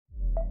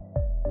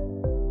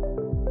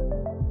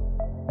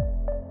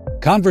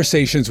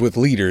Conversations with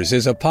Leaders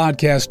is a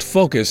podcast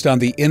focused on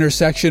the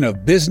intersection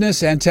of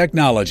business and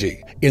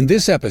technology. In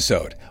this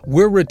episode,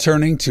 we're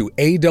returning to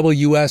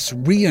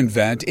AWS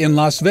reInvent in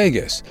Las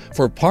Vegas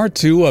for part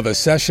 2 of a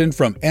session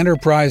from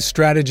enterprise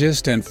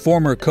strategist and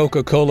former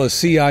Coca-Cola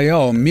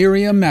CIO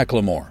Miriam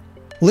McLemore.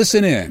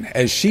 Listen in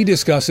as she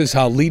discusses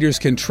how leaders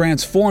can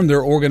transform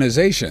their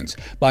organizations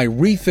by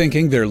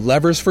rethinking their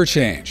levers for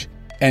change.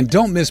 And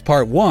don't miss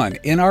part 1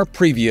 in our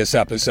previous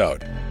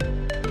episode.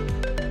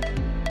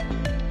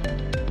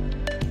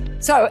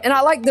 So, and I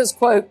like this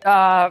quote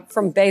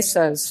from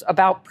Bezos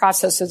about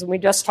processes, and we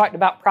just talked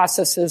about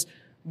processes.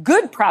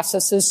 Good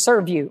processes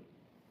serve you.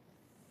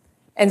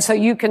 And so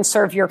you can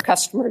serve your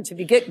customers if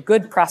you get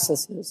good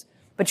processes.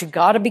 But you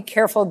got to be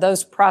careful of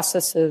those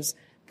processes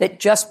that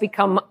just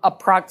become a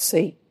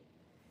proxy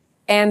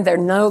and they're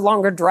no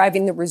longer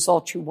driving the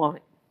results you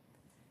want.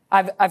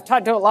 I've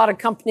talked to a lot of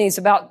companies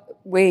about,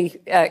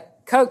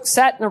 Coke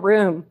sat in a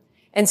room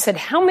and said,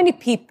 how many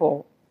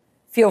people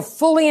feel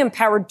fully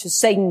empowered to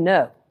say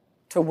no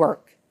to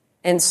work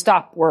and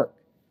stop work?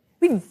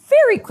 We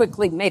very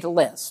quickly made a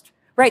list,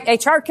 right?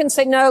 HR can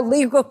say no,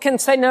 legal can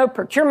say no,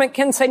 procurement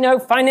can say no,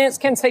 finance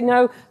can say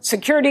no,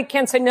 security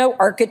can say no,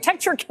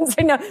 architecture can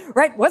say no,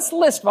 right? What's the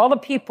list of all the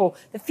people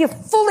that feel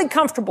fully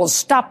comfortable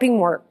stopping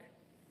work?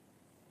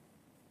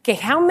 Okay,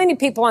 how many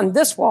people on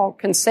this wall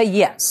can say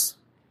yes?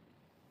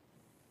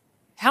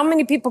 How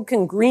many people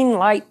can green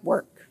light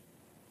work?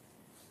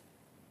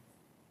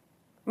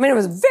 I mean, it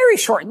was a very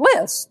short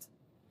list.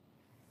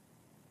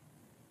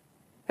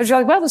 Because you're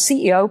like, well, the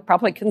CEO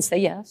probably can say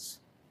yes,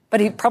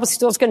 but he probably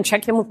still is going to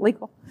check in with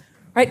legal,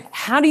 right?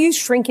 How do you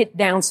shrink it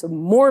down so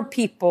more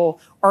people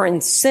are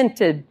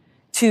incented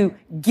to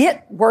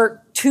get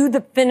work to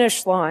the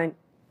finish line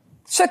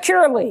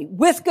securely,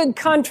 with good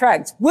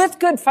contracts, with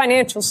good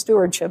financial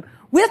stewardship,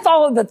 with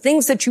all of the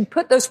things that you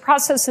put those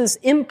processes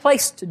in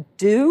place to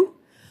do?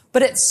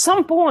 But at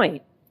some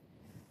point,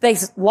 they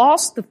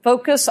lost the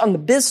focus on the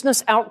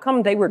business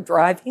outcome they were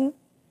driving.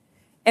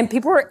 And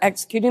people were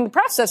executing the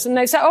process, and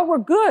they say, oh, we're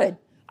good.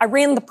 I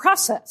ran the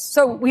process,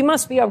 so we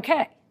must be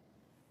okay.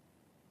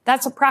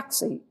 That's a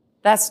proxy.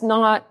 That's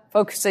not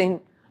focusing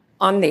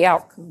on the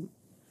outcome.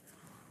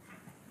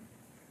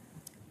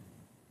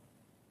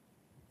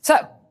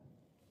 So,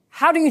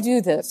 how do you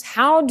do this?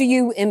 How do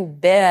you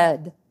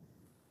embed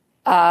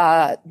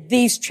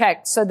these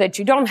checks so that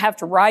you don't have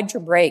to ride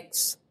your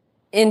brakes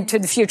into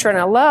the future? And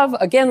I love,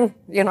 again,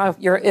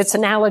 it's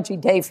analogy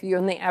day for you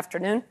in the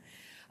afternoon.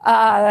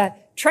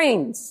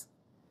 Trains.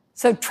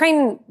 So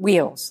train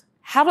wheels,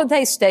 how do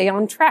they stay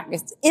on track?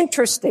 It's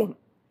interesting.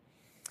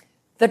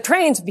 The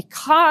trains,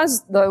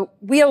 because the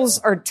wheels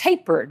are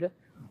tapered,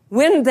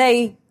 when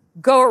they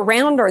go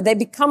around or they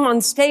become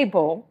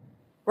unstable,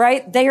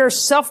 right, they are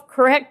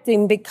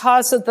self-correcting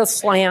because of the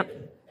slant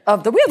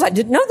of the wheels. I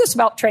didn't know this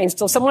about trains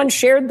till someone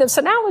shared this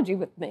analogy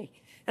with me.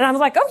 And I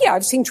was like, oh yeah,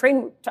 I've seen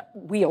train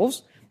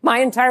wheels my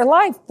entire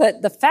life.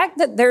 But the fact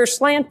that they're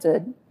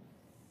slanted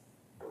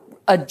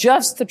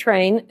adjusts the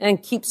train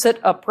and keeps it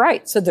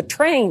upright. So the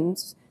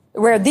trains,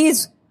 where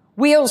these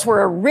wheels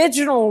were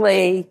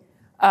originally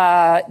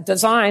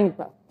designed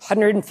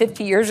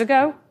 150 years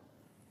ago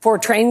for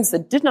trains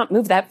that did not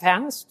move that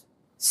fast,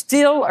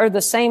 still are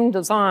the same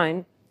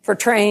design for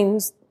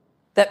trains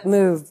that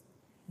move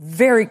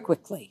very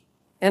quickly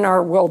in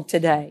our world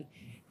today.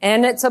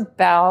 And it's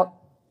about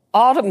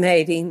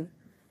automating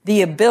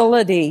the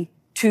ability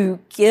to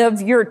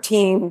give your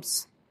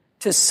teams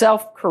to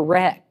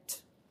self-correct.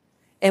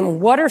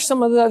 And what are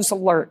some of those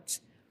alerts?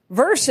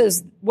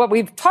 Versus what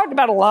we've talked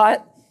about a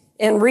lot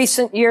in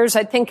recent years,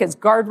 I think, is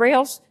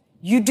guardrails.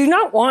 You do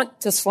not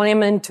want to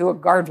slam into a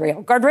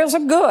guardrail. Guardrails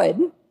are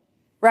good,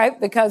 right?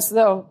 Because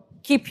they'll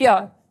keep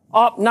you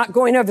off, not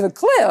going over the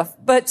cliff,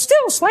 but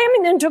still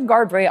slamming into a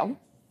guardrail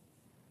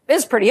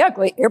is pretty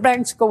ugly.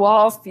 Airbags go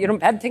off,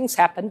 bad things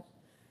happen.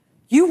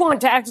 You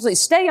want to actually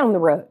stay on the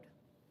road.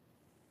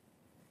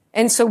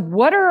 And so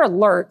what are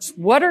alerts?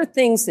 What are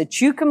things that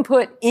you can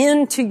put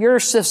into your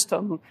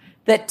system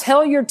that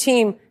tell your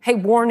team, hey,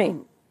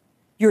 warning,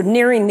 you're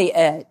nearing the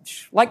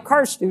edge, like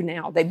cars do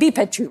now. They beep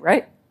at you,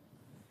 right?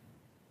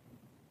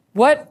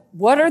 What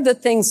are the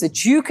things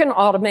that you can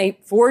automate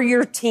for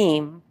your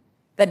team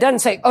that doesn't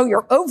say, oh,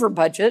 you're over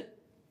budget,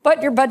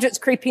 but your budget's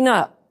creeping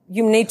up.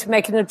 You need to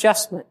make an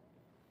adjustment,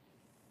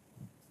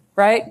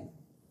 right?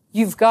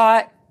 You've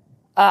got,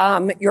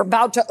 you're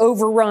about to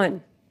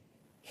overrun.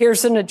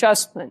 Here's an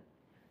adjustment.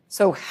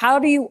 So how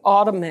do you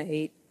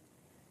automate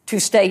to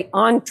stay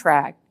on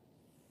track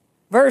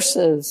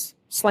versus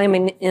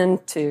slamming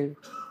into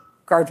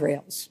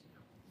guardrails?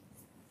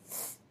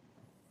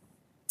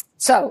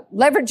 So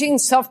leveraging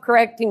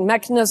self-correcting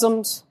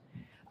mechanisms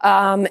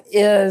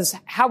is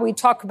how we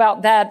talk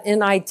about that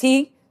in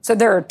IT. So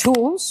there are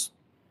tools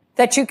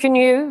that you can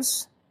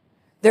use.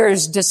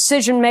 There's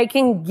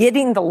decision-making,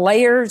 getting the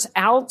layers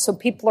out so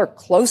people are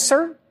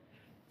closer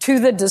to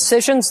the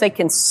decisions. They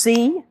can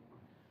see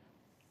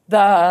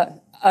the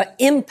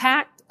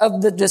impact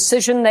of the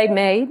decision they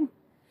made.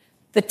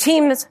 The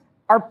teams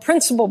are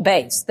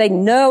principle-based. They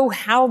know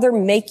how they're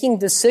making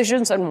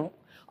decisions and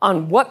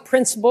on what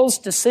principles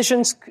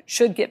decisions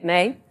should get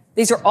made.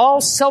 These are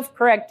all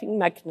self-correcting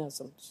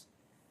mechanisms.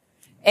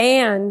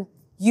 And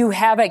you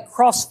have a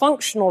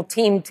cross-functional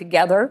team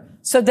together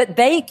so that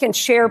they can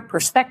share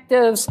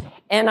perspectives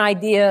and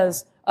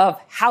ideas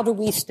of how do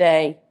we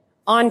stay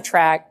on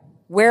track,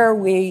 where are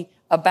we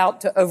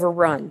about to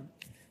overrun.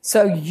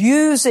 So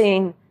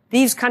using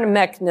these kind of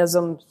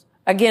mechanisms,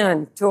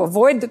 again, to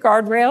avoid the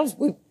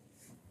guardrails,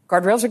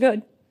 guardrails are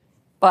good,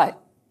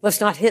 but let's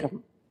not hit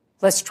them.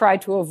 Let's try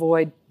to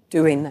avoid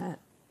doing that.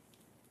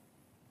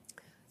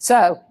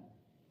 So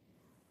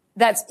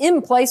that's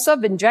in place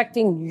of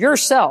injecting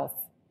yourself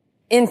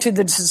into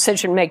the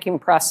decision-making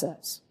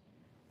process.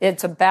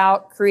 It's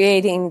about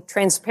creating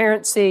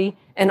transparency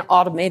and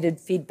automated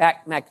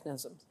feedback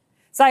mechanisms.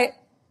 So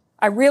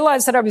I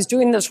realized that I was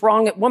doing this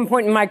wrong at one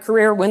point in my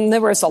career when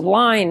there was a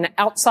line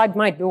outside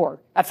my door.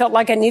 I felt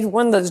like I needed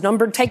one of those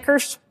number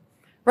takers,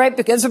 right?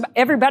 Because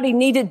everybody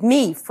needed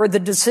me for the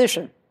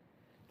decision.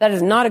 That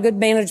is not a good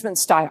management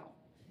style.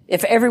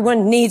 If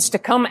everyone needs to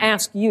come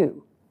ask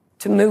you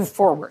to move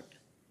forward.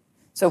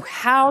 So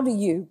how do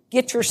you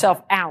get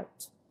yourself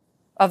out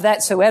of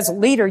that so as a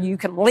leader you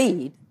can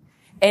lead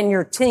and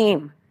your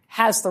team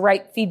has the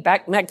right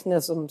feedback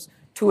mechanisms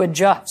to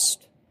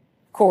adjust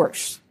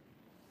course?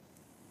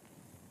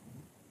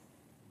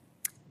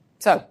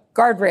 So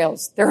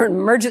guardrails, they're an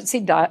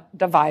emergency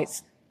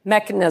device.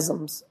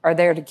 Mechanisms are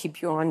there to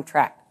keep you on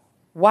track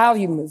while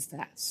you move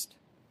fast.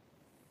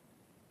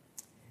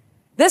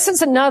 This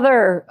is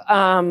another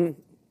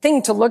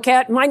thing to look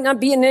at. It might not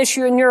be an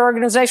issue in your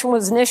organization,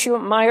 was an issue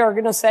in my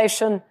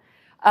organization.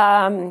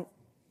 The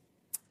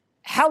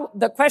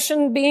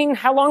question being,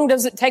 how long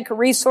does it take a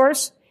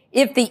resource?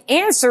 If the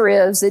answer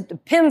is, it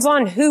depends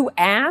on who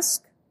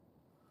asked,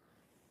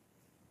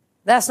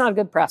 that's not a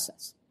good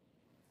process.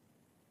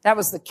 That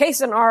was the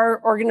case in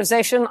our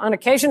organization. On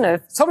occasion,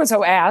 if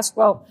so-and-so asked,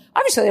 well,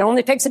 obviously it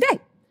only takes a day.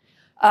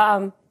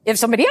 If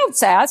somebody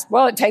else asks,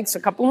 well, it takes a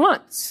couple of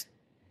months.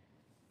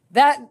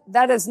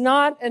 That is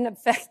not an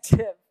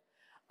effective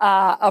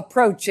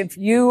approach if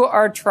you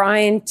are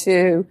trying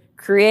to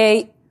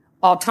create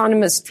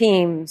autonomous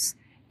teams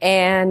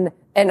and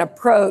an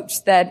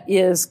approach that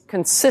is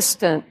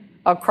consistent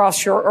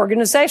across your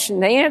organization.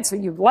 The answer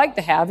you'd like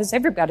to have is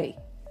everybody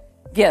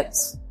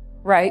gets,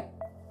 right,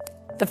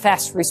 the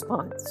fast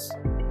response.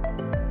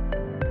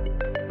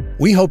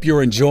 We hope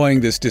you're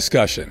enjoying this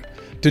discussion.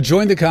 To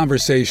join the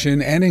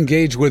conversation and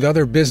engage with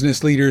other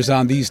business leaders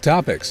on these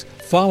topics,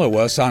 follow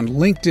us on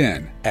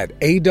LinkedIn at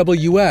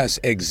AWS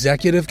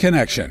Executive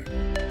Connection.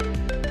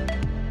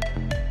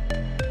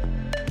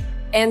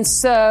 And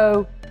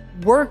so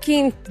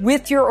working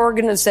with your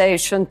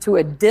organization to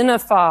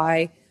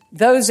identify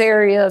those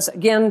areas,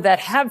 again, that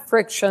have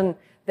friction,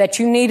 that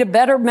you need a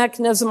better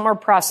mechanism or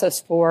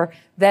process for,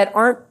 that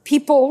aren't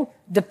people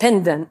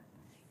dependent,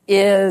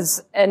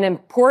 is an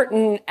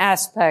important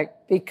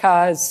aspect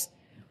because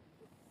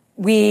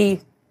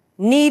we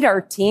need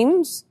our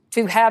teams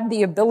to have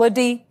the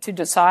ability to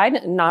decide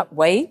and not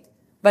wait.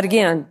 But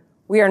again,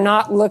 we are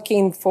not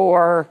looking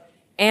for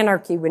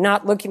anarchy. We're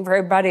not looking for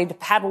everybody to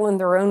paddle in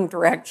their own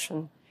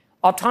direction.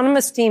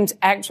 Autonomous teams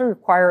actually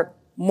require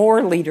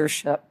more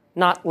leadership,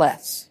 not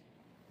less.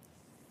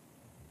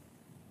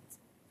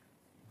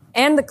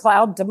 And the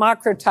cloud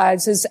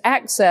democratizes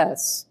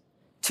access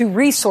to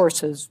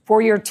resources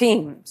for your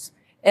teams.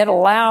 It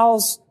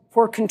allows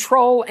for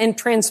control and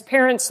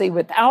transparency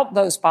without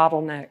those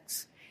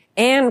bottlenecks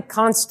and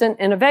constant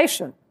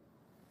innovation.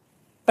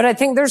 But I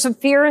think there's a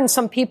fear in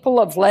some people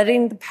of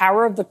letting the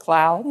power of the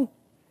cloud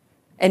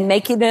and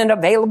making it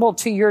available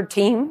to your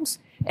teams.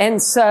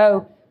 And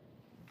so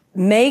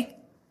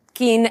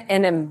making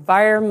an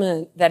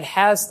environment that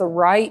has the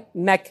right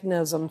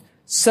mechanism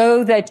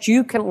so that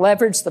you can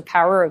leverage the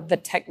power of the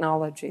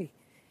technology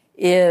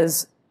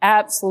is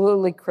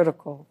absolutely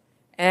critical.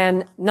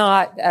 And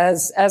not,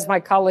 as my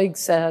colleague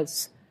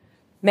says,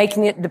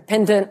 making it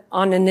dependent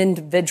on an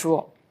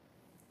individual,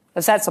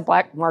 because that's a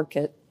black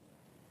market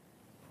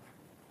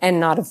and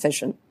not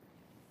efficient.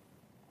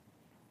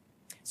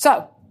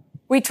 So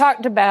we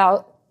talked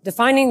about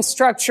defining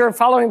structure,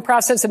 following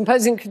process,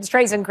 imposing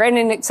constraints, and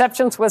granting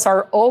exceptions was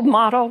our old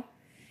model,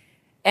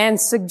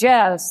 and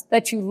suggest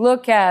that you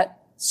look at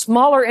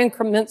smaller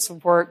increments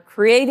of work,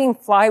 creating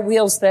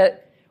flywheels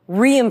that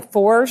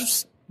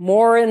reinforce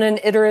more in an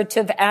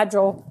iterative,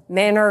 agile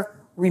manner,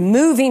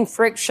 removing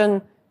friction,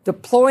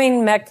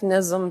 deploying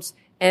mechanisms,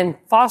 and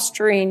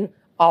fostering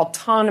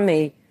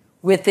autonomy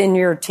within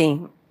your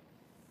team.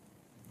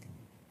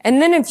 And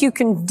then if you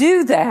can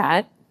do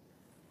that,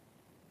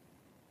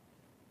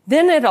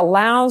 then it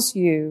allows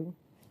you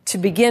to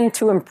begin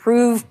to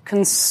improve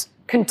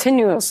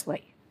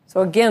continuously. So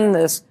again,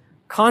 this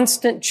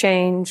constant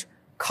change,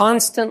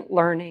 constant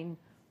learning,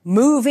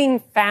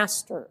 moving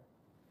faster,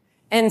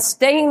 and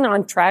staying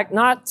on track,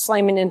 not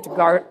slamming into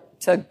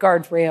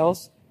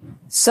guardrails,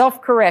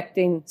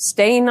 self-correcting,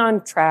 staying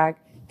on track,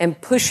 and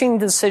pushing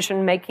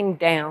decision-making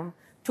down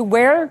to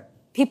where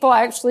people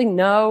actually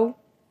know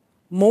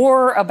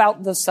more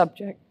about the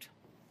subject.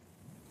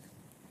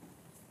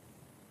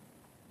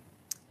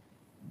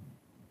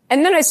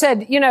 And then I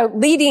said,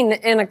 leading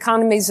in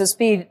economies of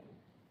speed,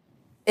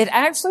 it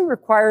actually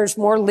requires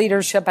more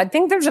leadership. I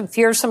think there's a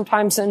fear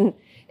sometimes in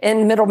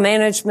middle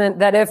management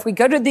that if we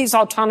go to these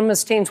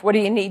autonomous teams, what do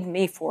you need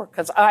me for?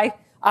 Because I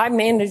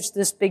manage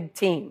this big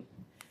team.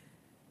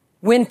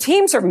 When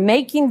teams are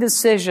making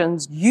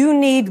decisions, you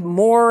need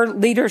more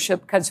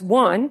leadership because,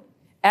 one,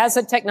 as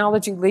a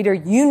technology leader,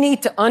 you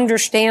need to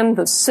understand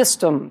the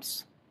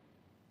systems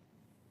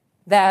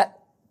that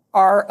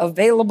are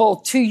available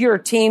to your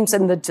teams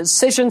and the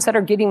decisions that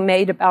are getting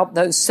made about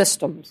those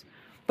systems.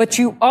 But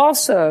you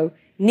also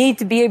need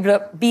to be able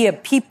to be a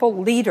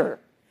people leader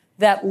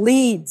that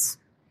leads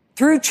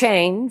through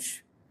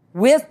change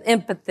with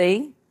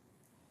empathy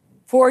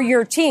for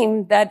your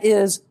team that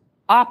is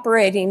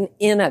operating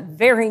in a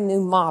very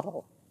new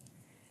model.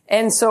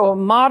 And so a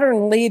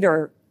modern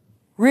leader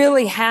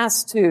really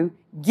has to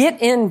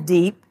get in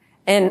deep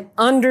and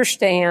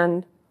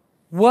understand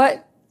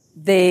what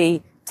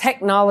the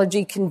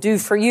technology can do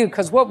for you.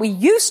 Because what we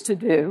used to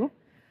do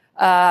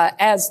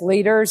as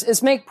leaders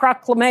is make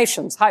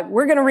proclamations. Hi,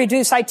 we're going to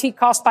reduce IT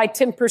costs by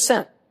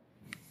 10%.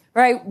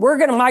 Right? We're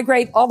going to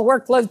migrate all the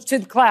workloads to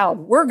the cloud.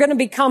 We're going to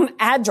become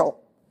agile.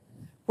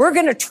 We're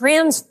going to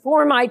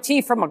transform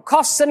IT from a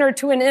cost center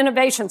to an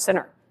innovation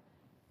center.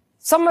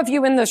 Some of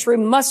you in this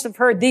room must have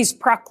heard these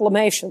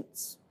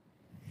proclamations.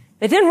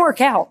 They didn't work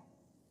out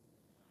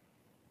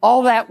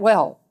all that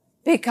well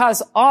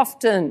because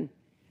often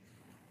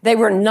they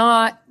were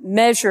not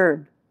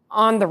measured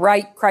on the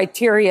right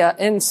criteria.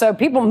 And so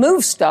people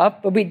moved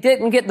stuff, but we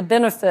didn't get the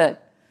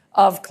benefit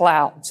of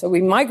cloud. So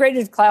we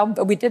migrated to cloud,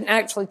 but we didn't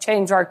actually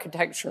change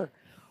architecture.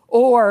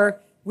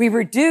 Or we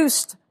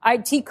reduced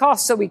IT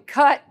costs, so we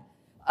cut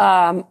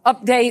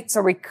updates,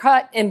 or we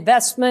cut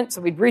investments,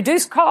 so we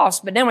reduced costs,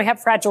 but now we have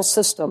fragile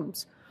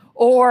systems.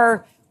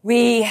 Or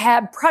we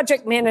had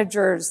project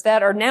managers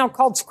that are now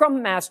called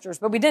Scrum Masters,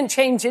 but we didn't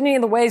change any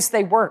of the ways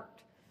they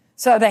worked.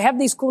 So they have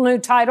these cool new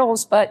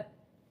titles, but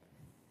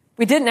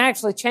we didn't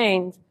actually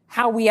change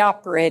how we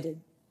operated.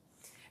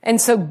 And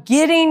so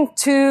getting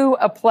to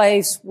a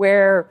place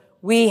where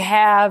we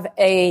have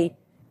a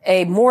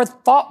more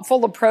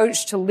thoughtful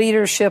approach to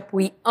leadership,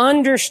 we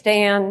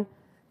understand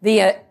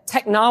the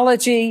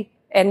technology,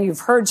 and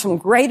you've heard some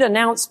great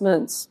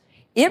announcements.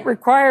 It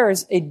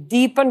requires a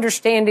deep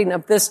understanding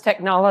of this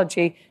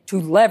technology to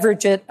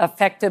leverage it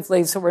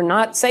effectively. So we're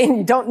not saying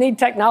you don't need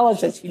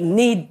technologists. You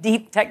need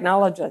deep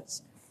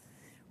technologists,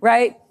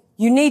 right?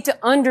 You need to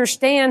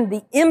understand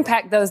the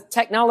impact those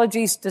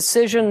technologies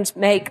decisions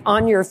make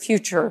on your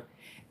future.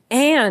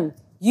 And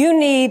you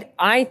need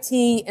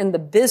IT and the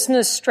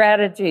business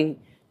strategy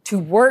to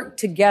work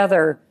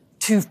together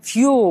to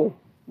fuel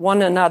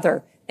one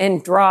another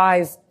and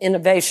drive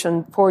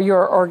innovation for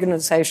your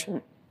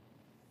organization.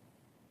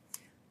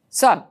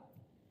 So,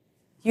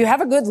 you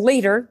have a good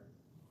leader.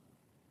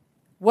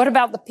 What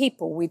about the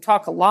people? We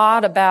talk a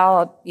lot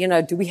about,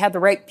 do we have the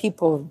right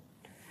people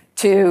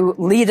to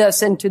lead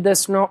us into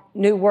this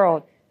new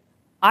world?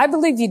 I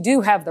believe you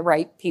do have the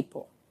right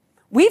people.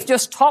 We've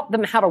just taught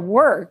them how to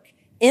work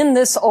in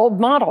this old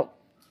model.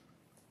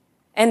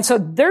 And so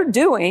they're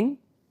doing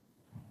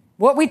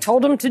what we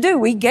told them to do.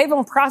 We gave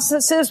them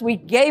processes, we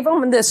gave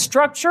them this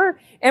structure,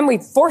 and we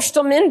forced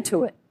them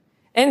into it.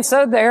 And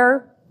so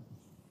they're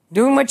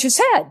doing what you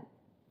said.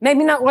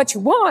 Maybe not what you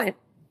want,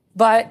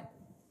 but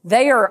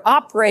they are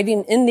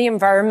operating in the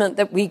environment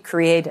that we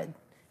created.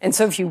 And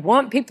so if you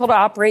want people to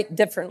operate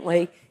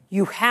differently,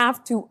 you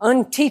have to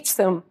unteach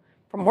them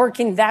from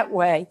working that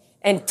way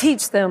and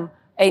teach them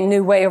a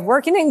new way of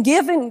working and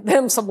giving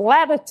them some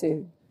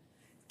latitude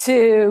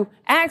to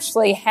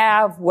actually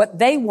have what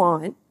they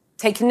want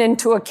taken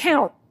into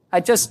account.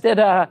 I just did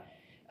a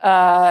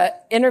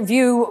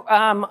interview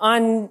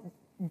on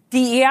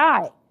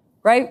DEI,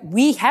 right?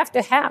 We have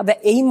to have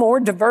a more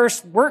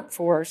diverse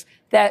workforce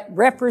that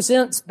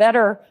represents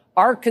better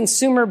our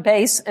consumer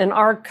base and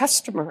our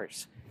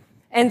customers.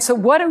 And so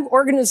what do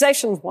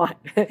organizations want?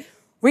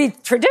 We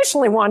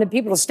traditionally wanted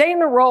people to stay in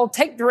their role,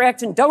 take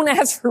direction, don't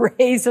ask for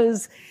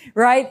raises,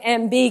 right?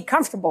 And be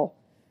comfortable,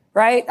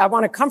 right? I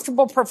want a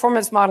comfortable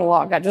performance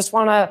monologue. I just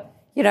want to,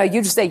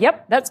 you just say,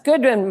 yep, that's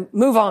good, and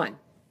move on.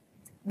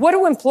 What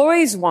do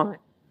employees want,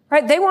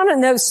 right? They want to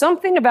know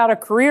something about a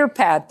career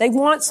path. They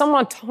want some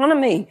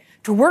autonomy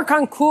to work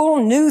on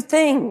cool new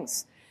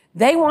things.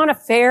 They want a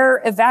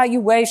fair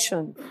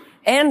evaluation,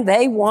 and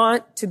they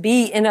want to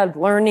be in a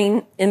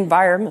learning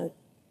environment.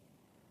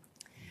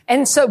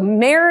 And so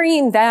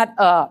marrying that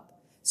up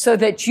so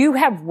that you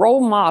have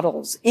role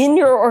models in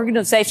your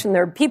organization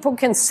there, people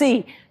can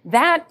see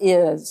that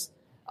is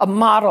a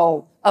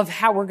model of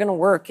how we're going to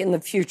work in the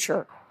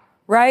future,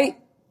 right?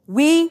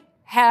 We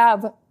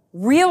have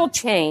real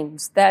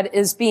change that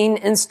is being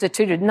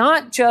instituted,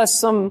 not just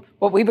some,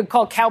 what we would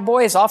call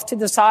cowboys off to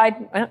the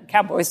side. Well,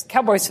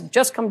 cowboys have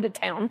just come to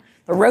town.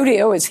 The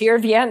rodeo is here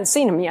if you hadn't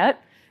seen them yet.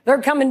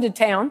 They're coming to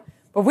town.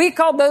 But we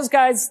call those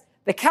guys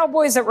the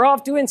cowboys that were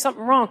off doing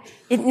something wrong.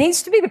 It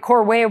needs to be the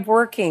core way of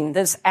working,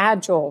 this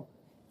agile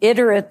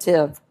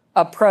iterative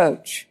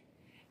approach.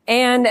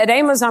 And at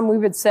Amazon, we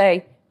would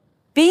say,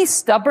 be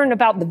stubborn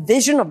about the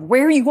vision of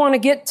where you want to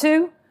get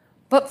to,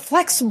 but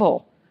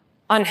flexible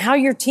on how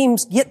your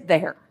teams get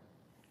there,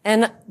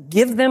 and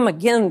give them,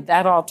 again,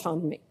 that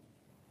autonomy.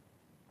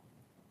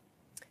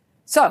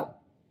 So,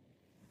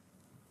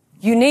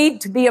 you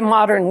need to be a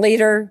modern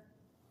leader.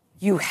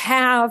 You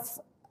have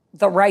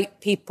the right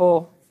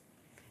people.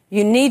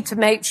 You need to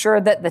make sure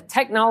that the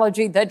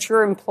technology that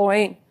you're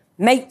employing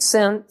makes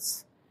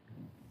sense.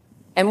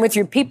 And with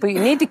your people, you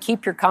need to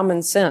keep your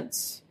common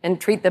sense and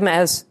treat them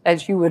as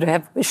you would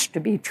have wished to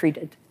be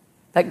treated.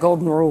 That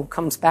golden rule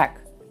comes back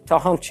to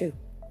haunt you.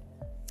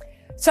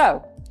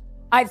 So,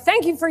 I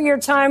thank you for your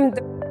time.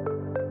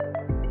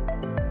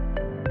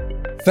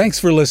 Thanks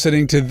for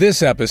listening to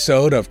this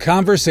episode of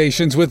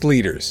Conversations with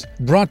Leaders,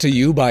 brought to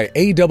you by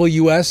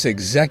AWS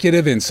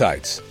Executive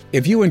Insights.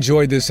 If you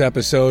enjoyed this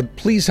episode,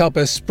 please help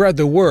us spread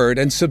the word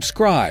and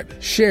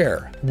subscribe,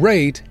 share,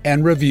 rate,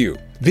 and review.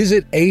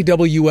 Visit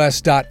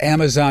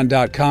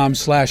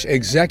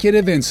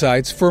aws.amazon.com/executive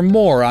insights for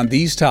more on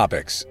these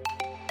topics.